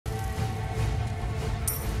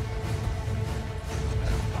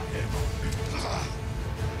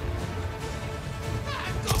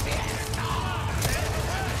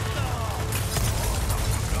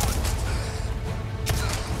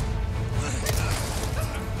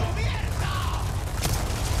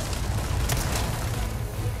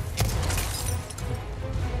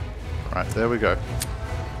Alright, there we go.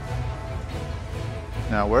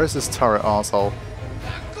 Now, where is this turret arsehole?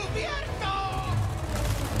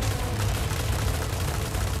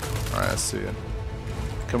 Alright, let's see it.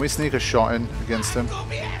 Can we sneak a shot in against him?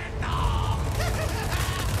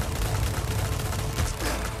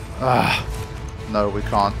 Ah, no, we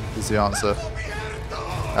can't, is the answer.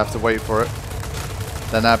 I have to wait for it.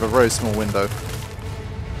 Then I have a very small window.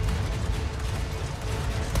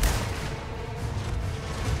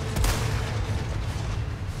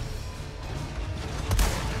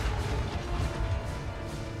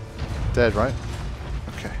 Dead, right?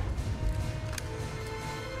 Okay.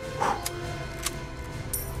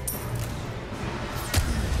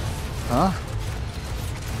 Huh?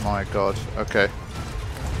 My god. Okay.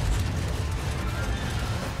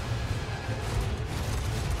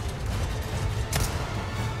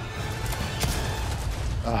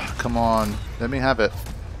 Ah, come on. Let me have it.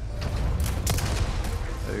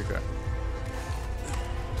 There you go.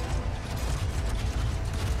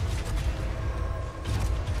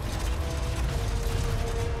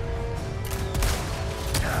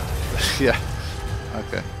 Yeah.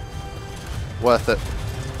 Okay. Worth it.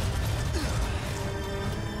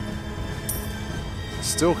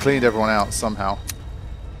 Still cleaned everyone out somehow.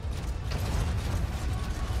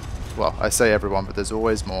 Well, I say everyone, but there's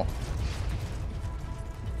always more.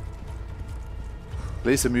 At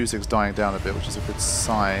least the music's dying down a bit, which is a good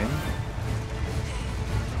sign.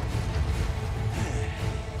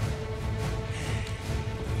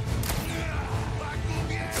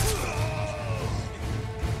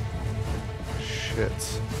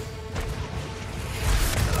 Shit.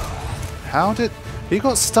 How did... He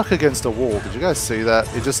got stuck against a wall. Did you guys see that?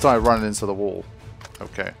 He just started running into the wall.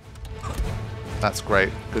 Okay. That's great.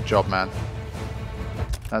 Good job, man.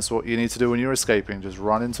 That's what you need to do when you're escaping. Just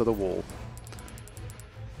run into the wall.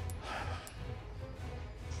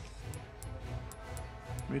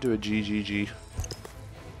 Let me do a GGG.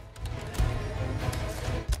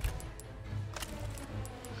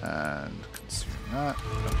 And consume that.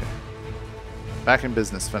 Okay. Back in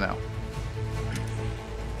business for now.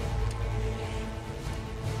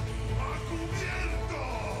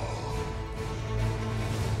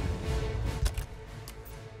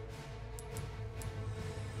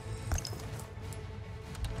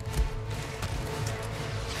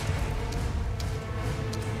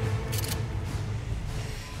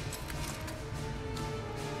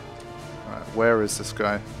 Where is this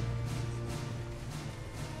guy?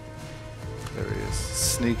 There he is.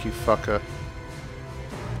 Sneaky fucker.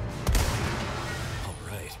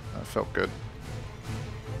 Alright. That felt good.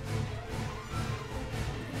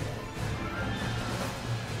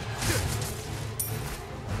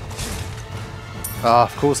 Ah,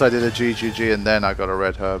 of course I did a GGG and then I got a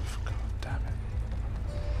red herb. God damn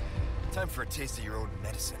it. Time for a taste of your own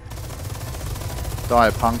medicine.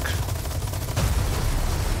 Die, punk.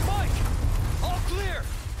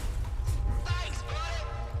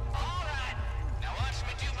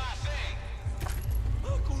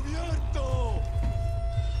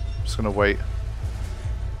 Just gonna wait.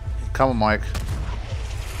 Come on, Mike.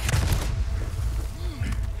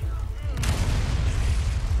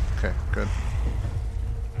 Okay, good.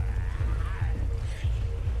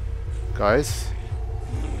 Guys,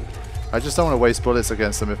 I just don't want to waste bullets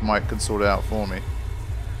against them if Mike can sort it out for me.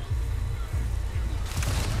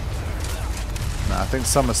 Nah, I think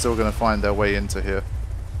some are still gonna find their way into here.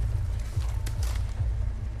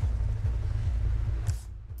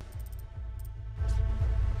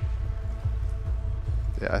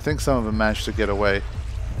 Yeah, I think some of them managed to get away.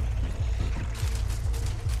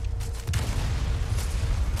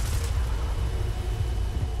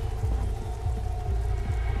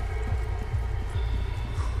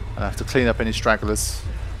 I have to clean up any stragglers.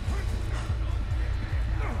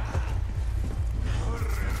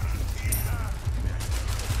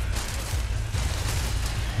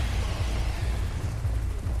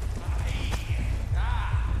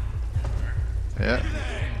 Yeah.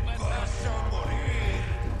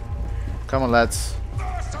 Come on, lads.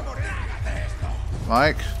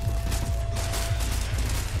 Mike.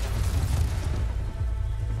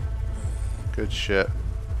 Good shit.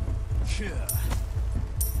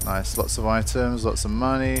 Nice, lots of items, lots of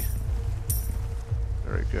money.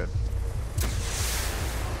 Very good.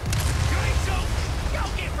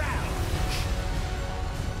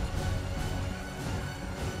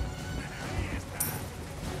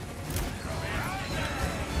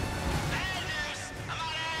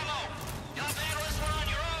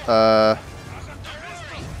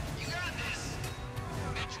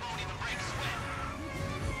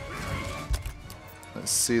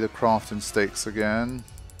 Let's see the crafting stakes again.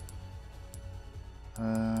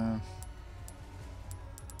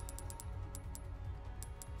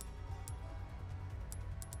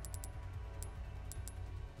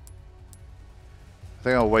 I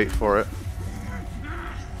think I'll wait for it.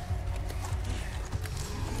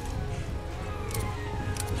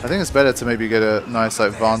 I think it's better to maybe get a nice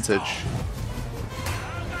like vantage.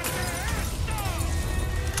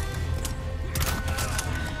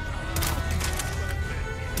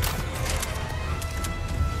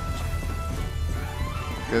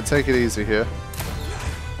 Gonna take it easy here.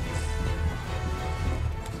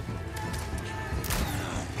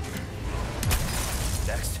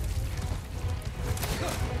 Next.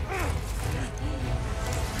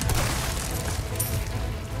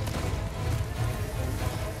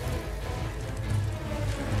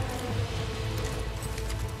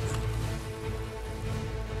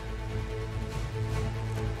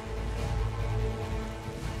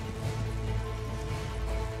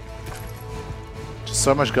 Just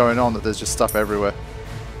so much going on that there's just stuff everywhere.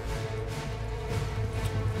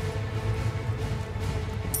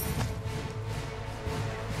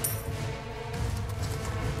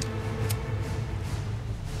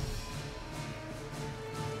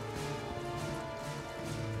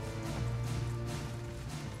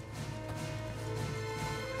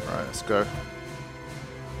 Alright, let's go.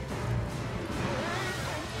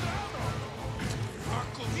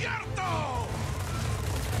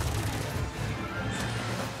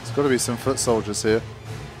 There's got to be some foot soldiers here.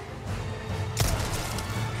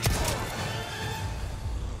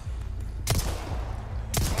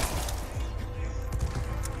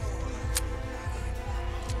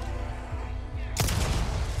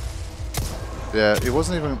 Yeah, it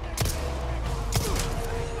wasn't even...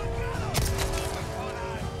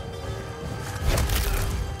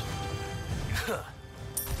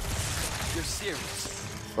 You're serious.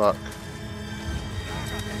 Fuck.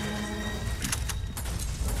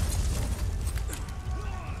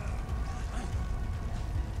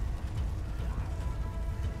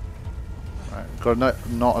 Right, gotta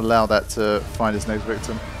not allow that to find his next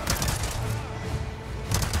victim.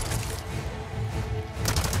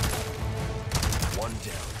 One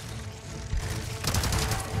down.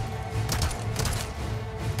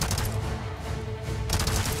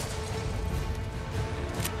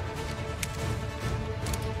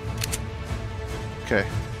 Okay.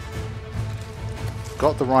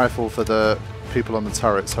 Got the rifle for the people on the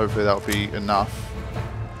turrets. Hopefully that'll be enough.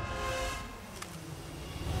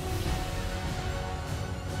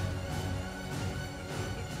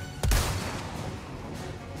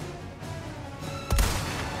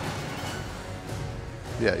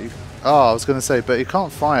 Yeah, you... Oh, I was going to say, but you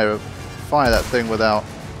can't fire that thing without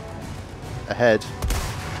a head.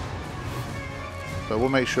 But we'll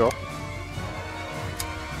make sure.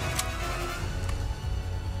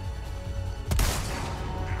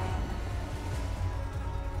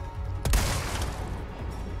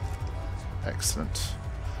 Excellent.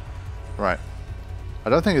 Right.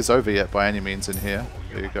 I don't think it's over yet by any means in here.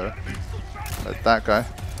 There you go. Let that guy.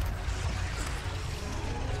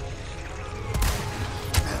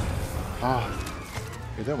 Ah,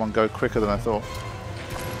 you don't want to go quicker than I thought.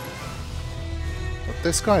 But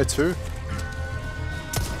this guy too.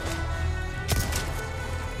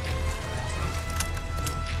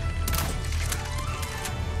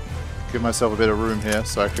 Give myself a bit of room here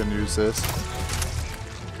so I can use this.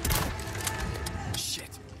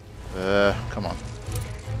 Shit. Come on.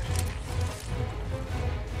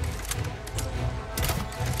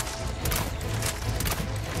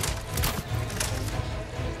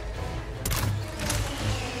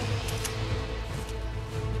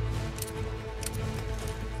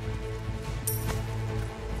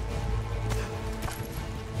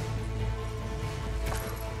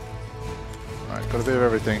 Got a bit of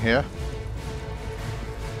everything here.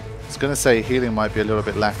 I was going to say healing might be a little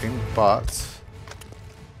bit lacking, but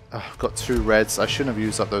I've got 2 reds. I shouldn't have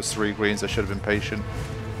used up those 3 greens. I should have been patient.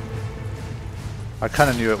 I kind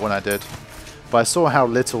of knew it when I did. But I saw how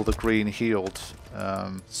little the green healed.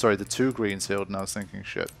 Sorry, the 2 greens healed, and I was thinking,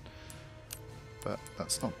 shit. But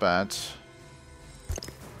that's not bad.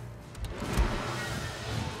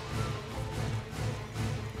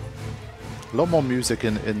 A lot more music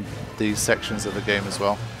in these sections of the game as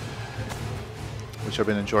well, which I've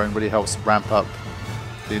been enjoying. Really helps ramp up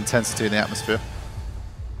the intensity in the atmosphere.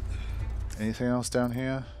 Anything else down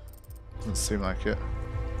here? Doesn't seem like it.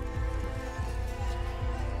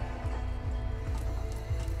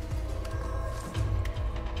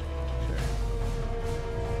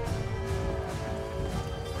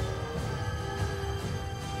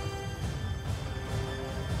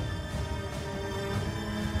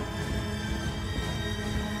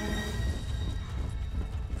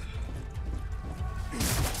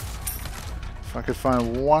 If I could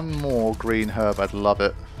find one more green herb, I'd love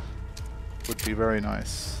it. Would be very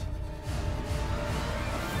nice.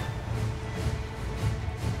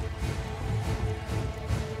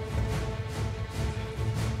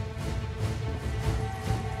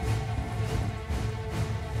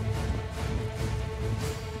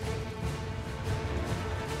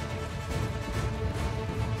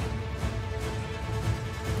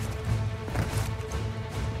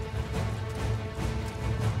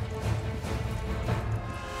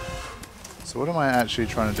 So what am I actually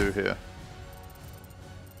trying to do here?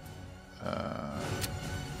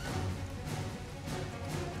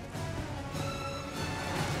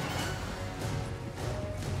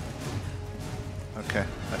 Okay,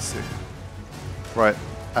 let's see. Right,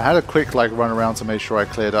 I had a quick like run around to make sure I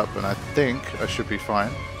cleared up, and I think I should be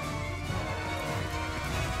fine.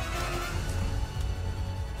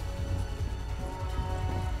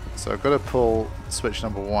 So I've got to pull switch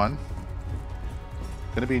number 1.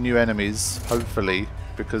 Going to be new enemies, hopefully,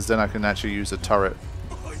 because then I can actually use a turret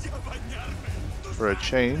for a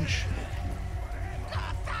change.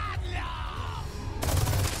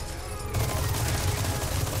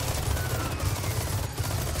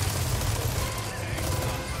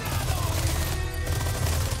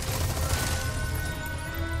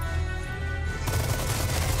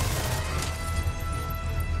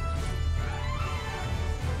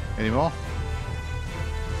 Any more?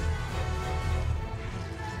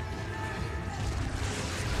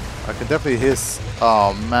 I can definitely hear.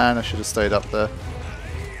 Oh man, I should have stayed up there.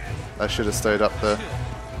 I should have stayed up there.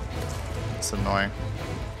 It's annoying.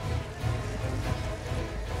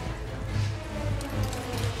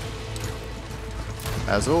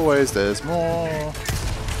 As always, there's more.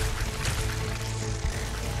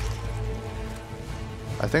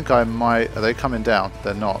 I think I might. Are they coming down?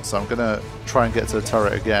 They're not. So I'm gonna try and get to the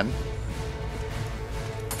turret again.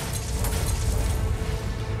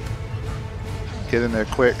 Get in there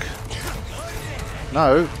quick.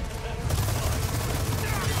 No.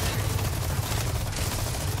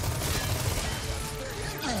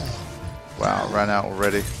 Wow, ran out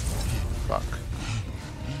already. Fuck.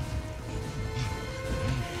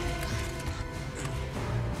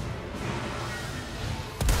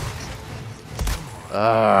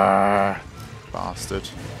 Ah, bastard.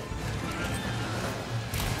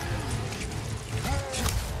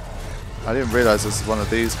 I didn't realize this is one of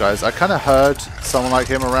these guys. I kind of heard someone like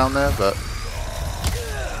him around there, but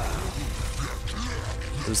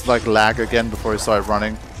it was like lag again before he started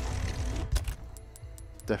running.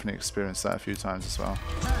 Definitely experienced that a few times as well.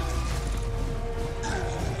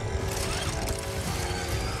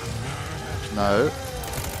 No.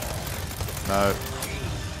 No.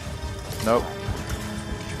 Nope.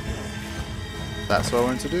 That's what I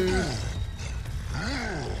wanted to do.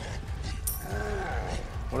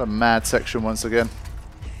 What a mad section once again.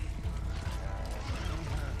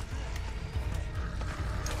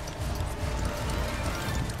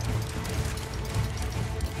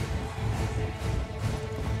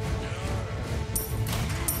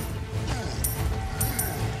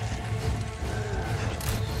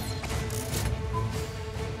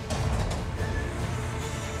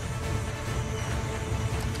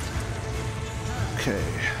 Okay.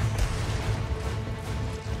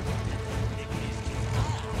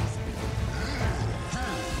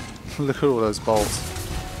 Look at all those bolts.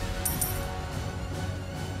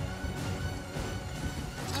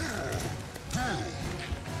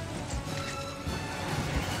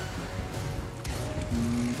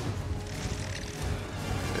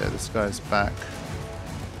 Yeah, this guy's back.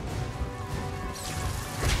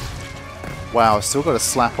 Wow, still got a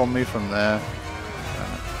slap on me from there.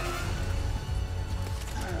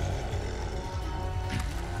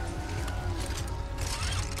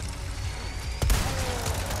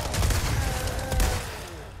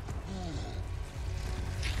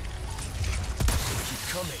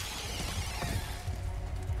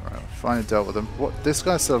 Finally dealt with him. What? This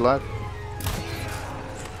guy's still alive?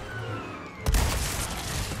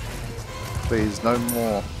 Please, no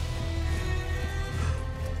more.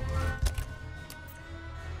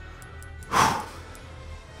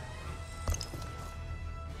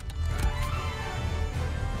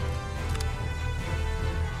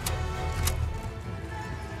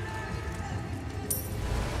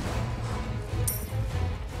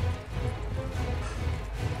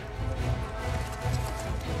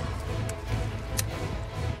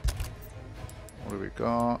 What do we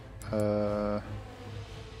got? I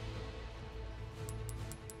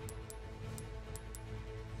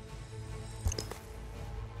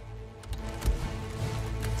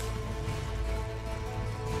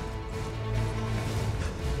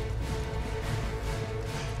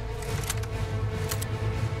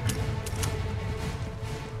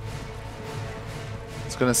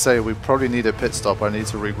was gonna say we probably need a pit stop. I need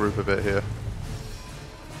to regroup a bit here.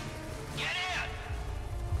 Get in!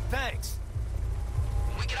 Thanks.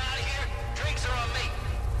 When we get out of here, drinks are on me.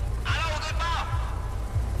 I know a good bar.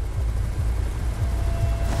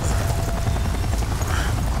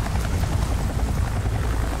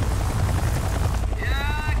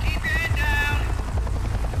 Yeah, keep your head down.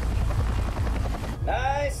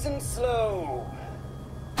 Nice and slow.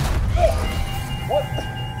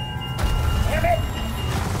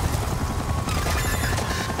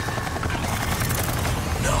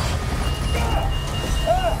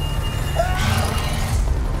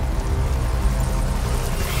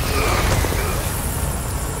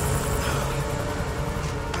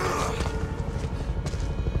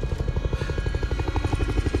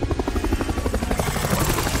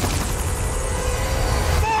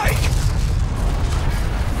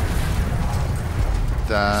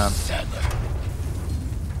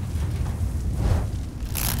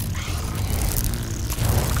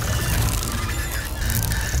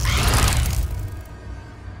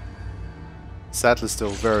 Sadler's still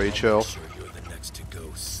very chill. Sure you're the next to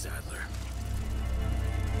go, Sadler.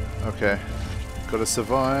 Okay. Gotta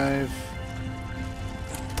survive.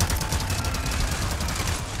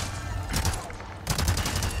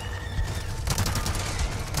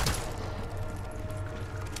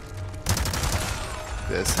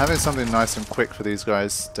 Yes, having something nice and quick for these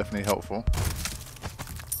guys definitely helpful.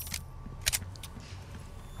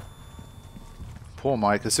 Poor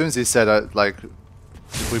Mike. As soon as he said, like,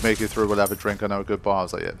 if we make it through, we'll have a drink. I know a good bar. I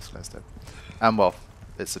was like, yeah, this guy's dead. And well,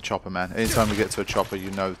 it's a chopper, man. Anytime we get to a chopper, you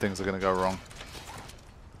know things are going to go wrong.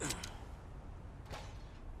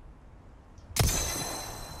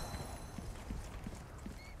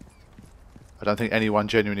 I don't think anyone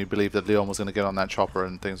genuinely believed that Leon was going to get on that chopper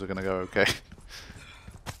and things were going to go okay.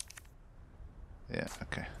 Yeah,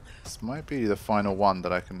 okay. This might be the final one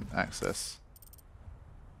that I can access.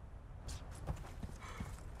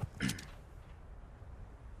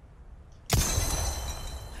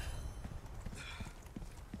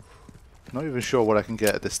 Not even sure what I can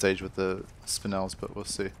get at this stage with the spinels, but we'll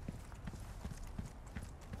see.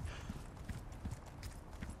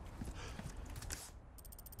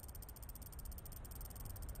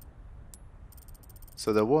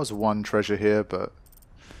 So there was one treasure here, but...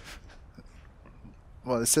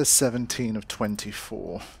 well, it says 17 of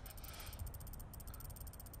 24.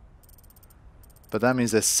 But that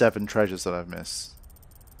means there's 7 treasures that I've missed.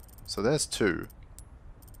 So there's 2.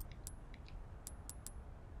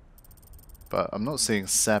 But I'm not seeing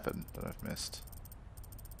 7 that I've missed.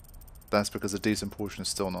 That's because a decent portion is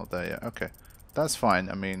still not there yet. Okay, that's fine.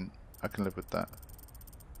 I mean, I can live with that.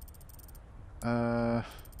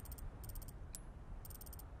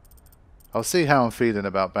 I'll see how I'm feeling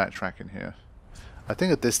about backtracking here. I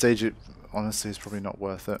think at this stage, it honestly is probably not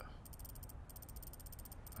worth it.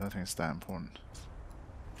 I don't think it's that important.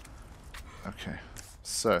 Okay,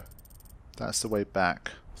 so that's the way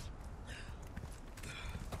back.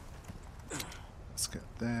 Let's get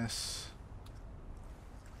this.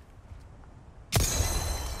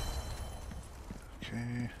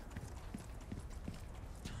 Okay.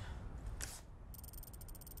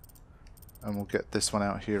 And we'll get this one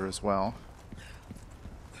out here as well.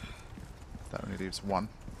 That only leaves 1.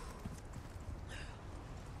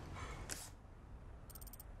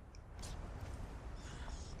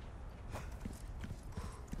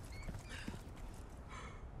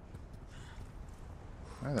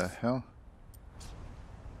 Where the hell?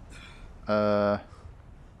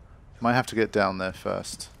 Might have to get down there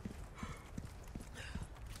first.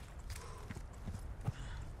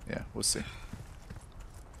 Yeah, we'll see.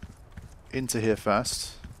 Into here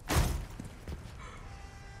first.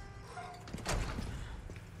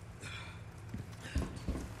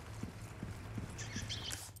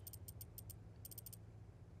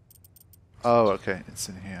 Oh, okay, it's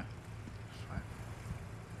in here. Fine.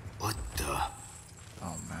 What the?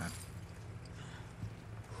 Oh, man.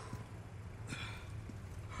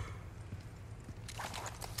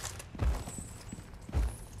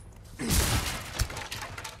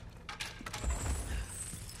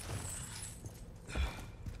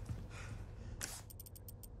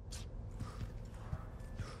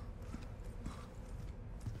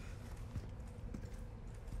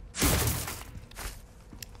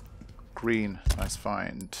 Green, nice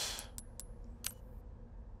find.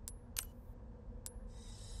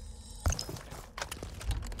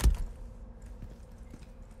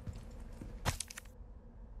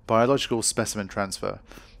 Biological specimen transfer.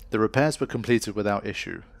 The repairs were completed without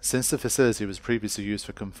issue. Since the facility was previously used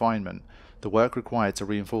for confinement, the work required to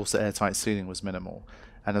reinforce the airtight ceiling was minimal,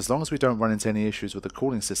 and as long as we don't run into any issues with the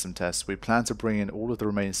cooling system tests, we plan to bring in all of the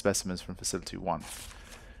remaining specimens from Facility 1.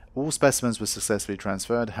 All specimens were successfully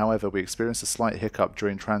transferred, however we experienced a slight hiccup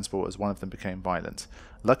during transport as one of them became violent.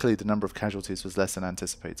 Luckily the number of casualties was less than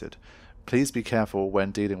anticipated. Please be careful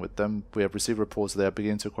when dealing with them. We have received reports that they are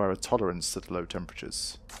beginning to acquire a tolerance to the low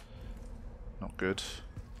temperatures. Not good.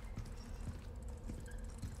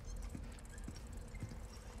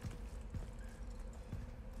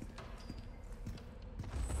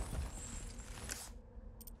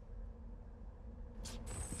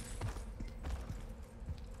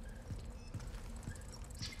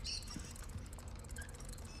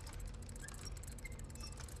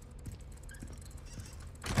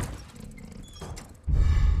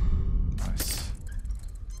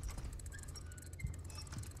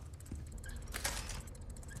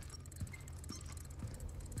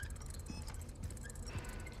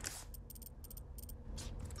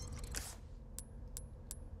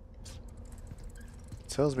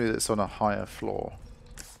 Tells me that it's on a higher floor.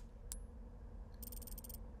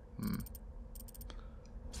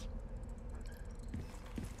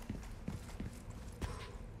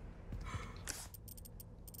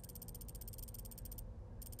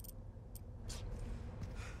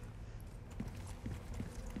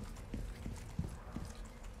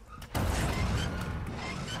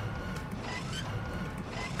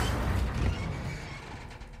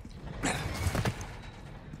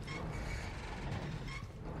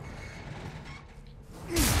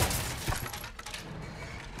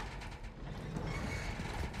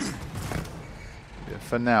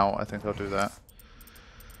 For now, I think I'll do that.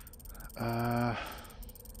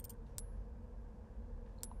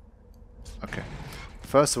 Okay.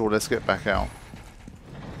 First of all, let's get back out.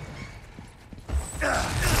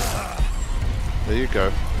 There you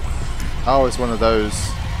go. Oh, it's one of those.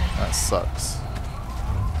 That sucks.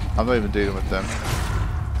 I'm not even dealing with them.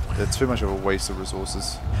 They're too much of a waste of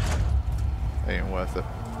resources. They ain't worth it.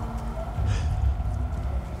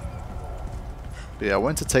 But yeah, I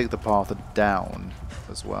want to take the path down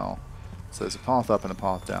as well. So there's a path up and a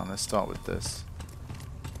path down. Let's start with this.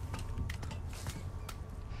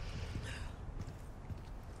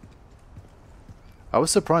 I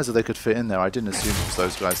was surprised that they could fit in there. I didn't assume it was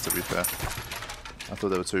those guys, to be fair. I thought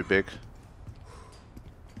they were too big.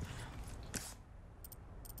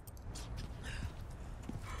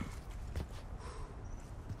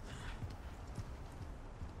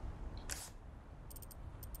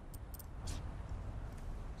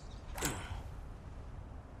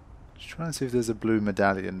 Just trying to see if there's a blue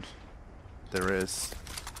medallion. There is.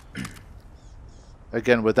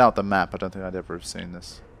 Again, without the map, I don't think I'd ever have seen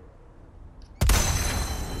this.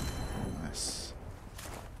 Nice.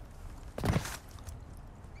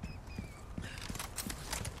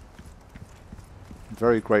 I'm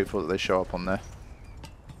very grateful that they show up on there.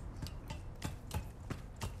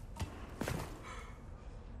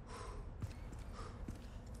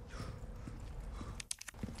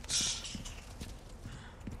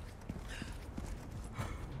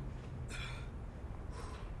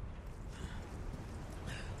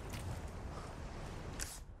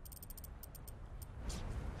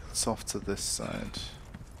 It's off to this side.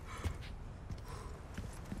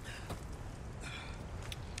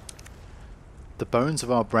 The bones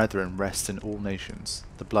of our brethren rest in all nations.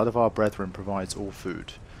 The blood of our brethren provides all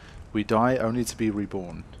food. We die only to be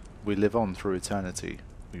reborn. We live on through eternity.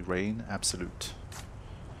 We reign absolute.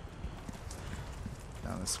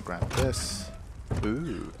 Now let's grab this.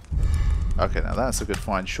 Ooh. Okay, now that's a good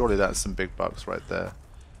find. Surely that's some big bucks right there.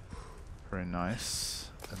 Very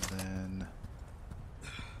nice. And then...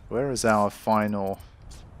 where is our final...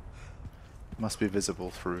 must be visible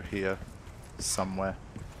through here. Somewhere.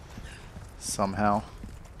 Somehow.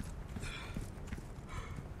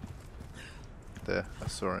 There, I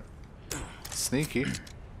saw it. Sneaky.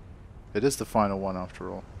 It is the final one after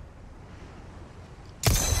all.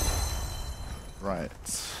 Right.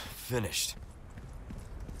 Finished.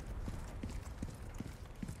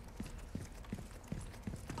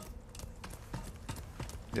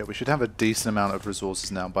 Yeah, we should have a decent amount of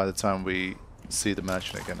resources now by the time we see the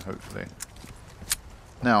merchant again, hopefully.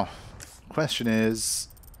 Now, question is,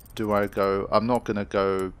 do I go... I'm not going to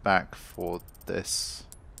go back for this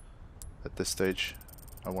at this stage.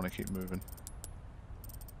 I want to keep moving.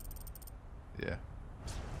 Yeah.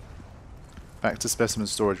 Back to specimen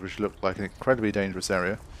storage, which looked like an incredibly dangerous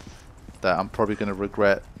area that I'm probably going to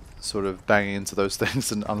regret sort of banging into those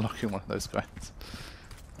things and unlocking one of those guys.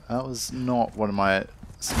 That was not one of my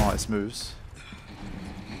smartest moves.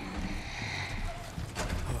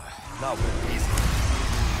 That went easy.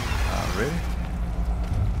 Really?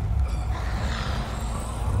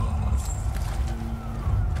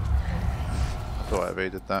 I thought I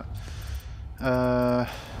evaded that.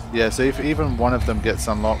 Yeah, so if even one of them gets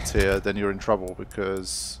unlocked here, then you're in trouble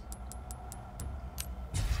because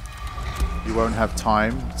you won't have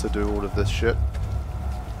time to do all of this shit.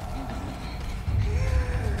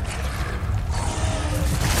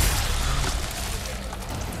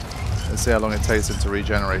 Let's see how long it takes him to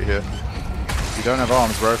regenerate here. You don't have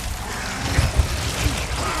arms, bro.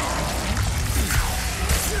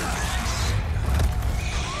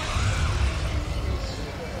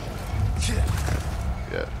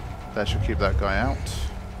 Yeah, that should keep that guy out.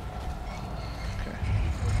 Okay.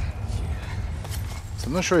 So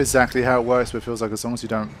I'm not sure exactly how it works, but it feels like as long as you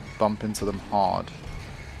don't bump into them hard,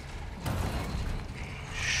 you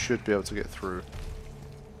should be able to get through.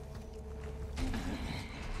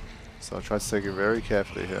 So I'll try to take it very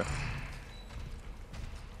carefully here.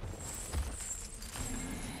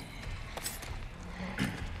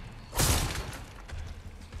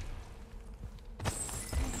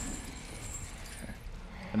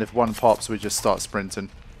 And if one pops, we just start sprinting.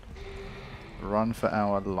 Run for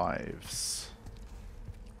our lives.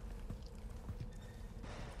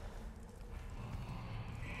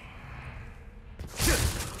 That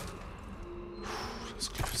was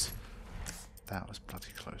close. That was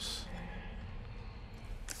bloody close.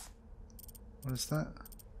 What is that?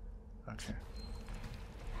 Okay.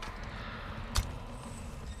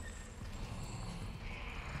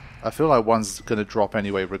 I feel like one's going to drop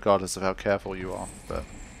anyway, regardless of how careful you are, but...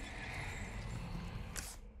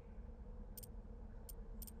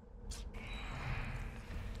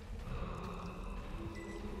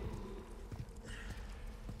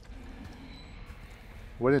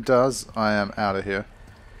 When it does, I am out of here.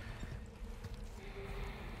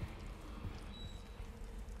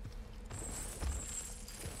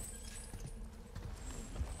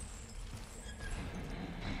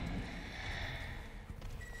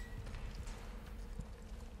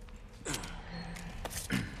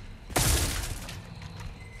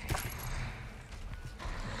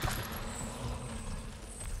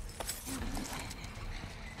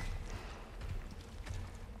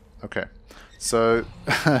 Okay, so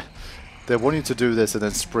they want you to do this and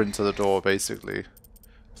then sprint to the door, basically.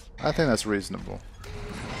 I think that's reasonable.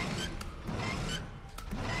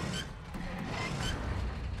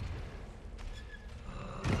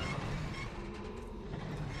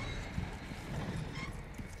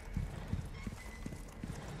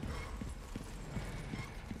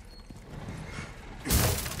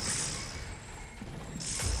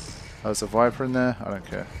 Oh, there's a Viper in there? I don't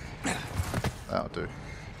care. That'll do.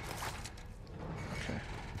 Okay.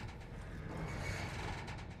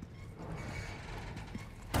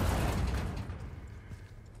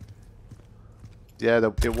 Yeah,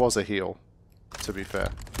 it was a heal, to be fair.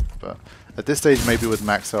 But at this stage, maybe with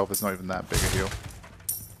max health, it's not even that big a heal.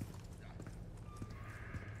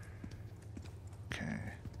 Okay.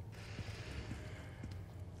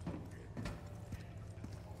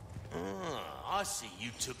 I see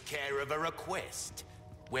you took care of a request.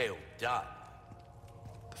 Well done.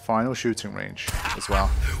 The final shooting range as well.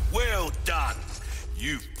 Well done.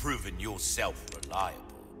 You've proven yourself reliable.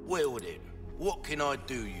 Well then, what can I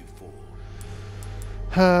do you for?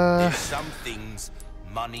 There's some things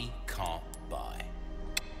money can't buy.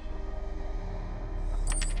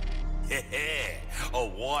 A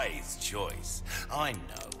wise choice. I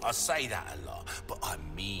know, I say that a lot, but I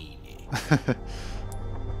mean it.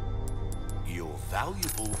 You're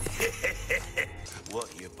valuable.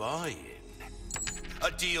 What you buying?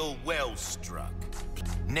 A deal well struck.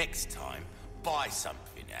 Next time, buy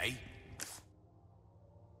something, eh?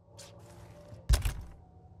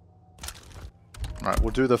 Right,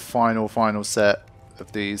 we'll do the final set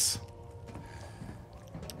of these.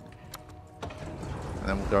 And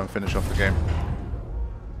then we'll go and finish off the game.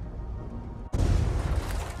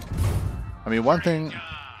 I mean, one thing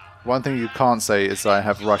you can't say is that I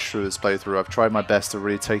have rushed through this playthrough. I've tried my best to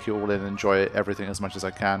really take it all in and enjoy everything as much as I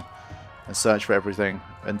can. And search for everything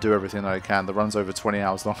and do everything that I can. The run's over 20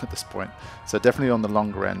 hours long at this point. So definitely on the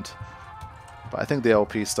longer end. But I think the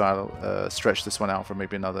LP style stretched this one out for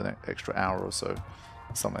maybe another extra hour or so.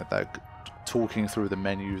 Something like that. Talking through the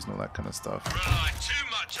menus and all that kind of stuff. Rely too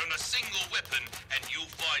much on a single weapon and you'll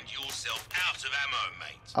find yourself out of ammo,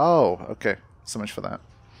 mate. Oh, okay. So much for that.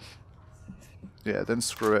 Yeah, then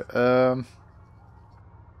screw it.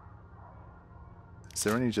 Is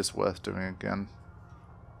there any just worth doing again?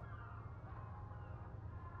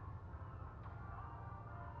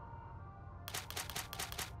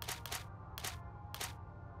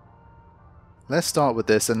 Let's start with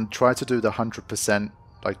this and try to do the 100%,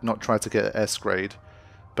 like not try to get an S grade,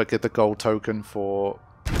 but get the gold token for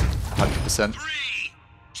 100%. 3,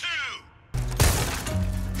 2.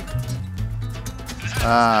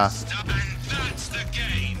 Ah, That's the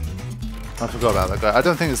game. I forgot about that guy. I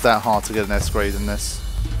don't think it's that hard to get an S grade in this.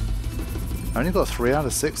 I only got 3 out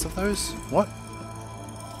of 6 of those? What?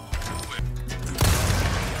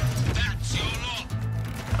 That's your lot.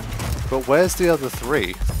 But where's the other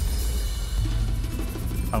 3?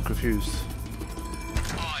 I'm confused.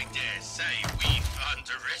 I dare say we've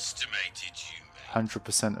underestimated you, mate.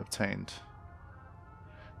 100% obtained.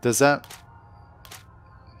 Does that...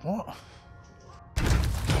 What? 3.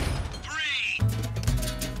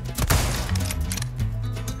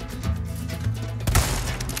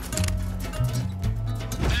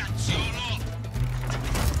 That's your lot.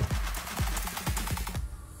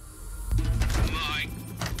 My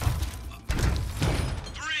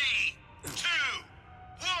 3, 2,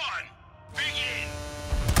 1. Begin.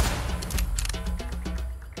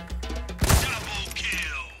 Double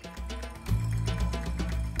kill.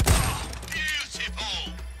 Ah, beautiful.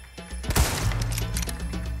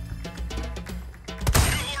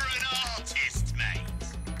 You're an artist, mate.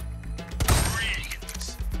 Brilliant.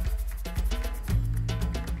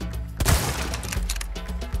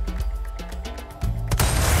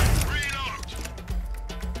 Reload.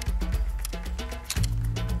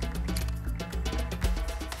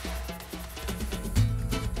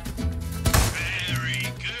 Very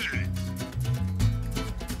good.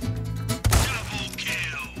 Double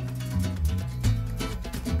kill.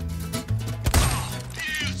 Ah,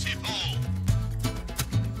 beautiful.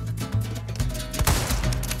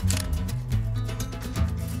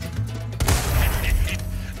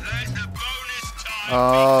 Like the bonus time.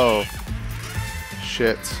 Oh.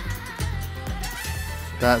 shit.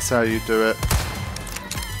 That's how you do it.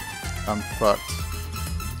 I'm fucked.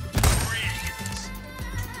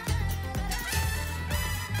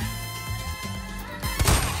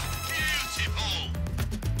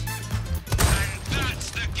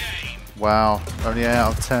 Wow, only 8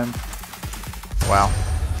 out of 10. Wow.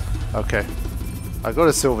 Okay. I got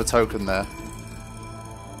a silver token there.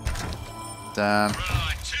 Damn.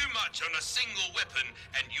 Rely too much on a single weapon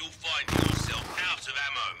and you'll find yourself out of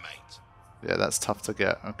ammo, mate. Yeah, that's tough to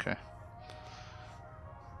get. Okay.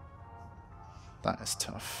 That is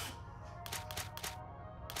tough.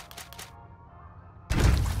 3,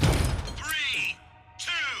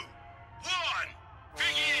 2, 1,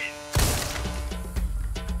 begin!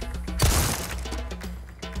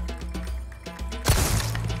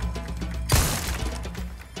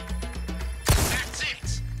 That's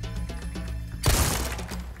it!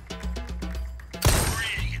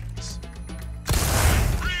 Brilliant!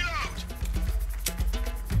 Reload!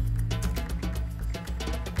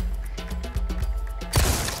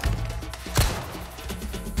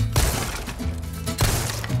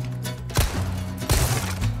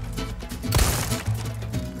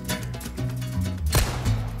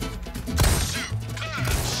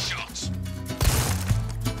 Superb shot!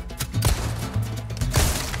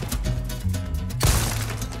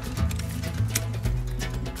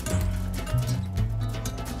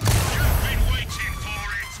 You've been waiting for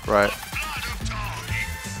it! Right. The blood of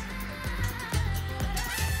targets!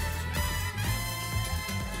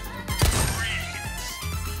 Brilliant!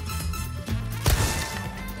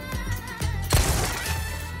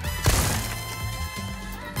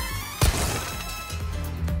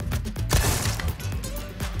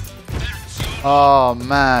 That's your Oh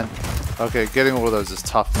man. Okay, getting all of those is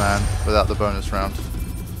tough, man, without the bonus round.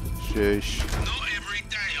 Sheesh. Not every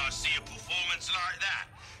day I see a performance like that.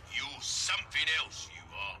 You're something else, you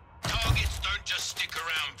are. Targets don't just stick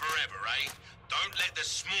around forever, eh? Don't let the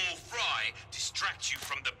small fry distract you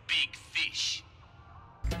from the big fish.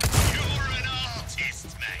 You're an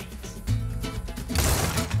artist, mate.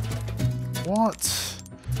 What?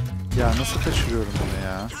 Ja, no se picture of them,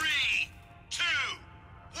 yeah. 3, 2,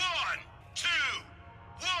 1, 2,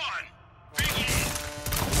 1, begin!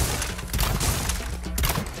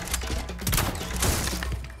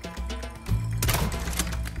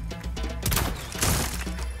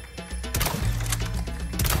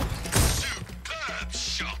 Superb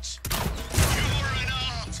shot! You're an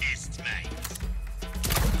artist, mate!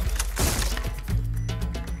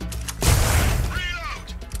 Reload!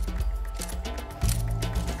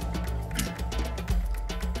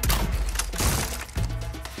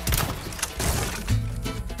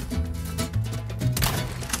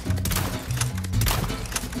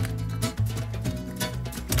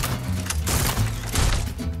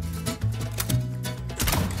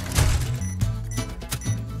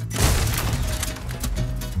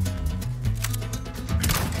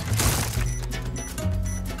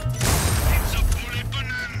 It's a bullet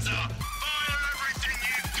bonanza! Fire everything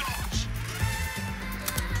you've got!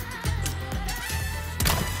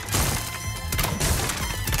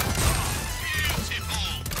 Beautiful!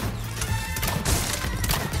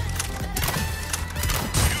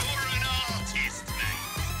 You're an artist, mate!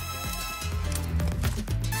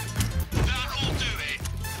 That'll do it!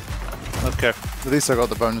 Okay, at least I got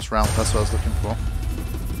the bonus round, that's what I was looking for.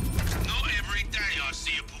 Not every day I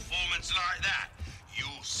see a performance like that.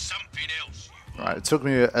 You're something else, you Right, it took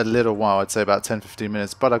me a little while, I'd say about 10-15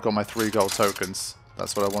 minutes, but I got my 3 gold tokens.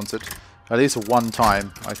 That's what I wanted. At least one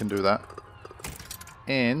time I can do that.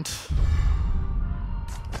 And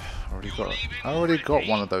I already got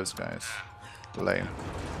one of those guys. Lame.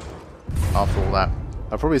 After all that.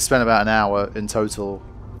 I probably spent about an hour in total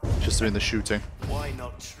just doing the shooting. Why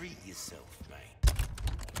not treat yourself, mate?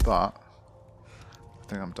 But I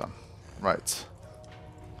think I'm done. Right.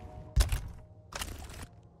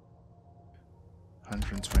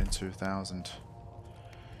 122,000.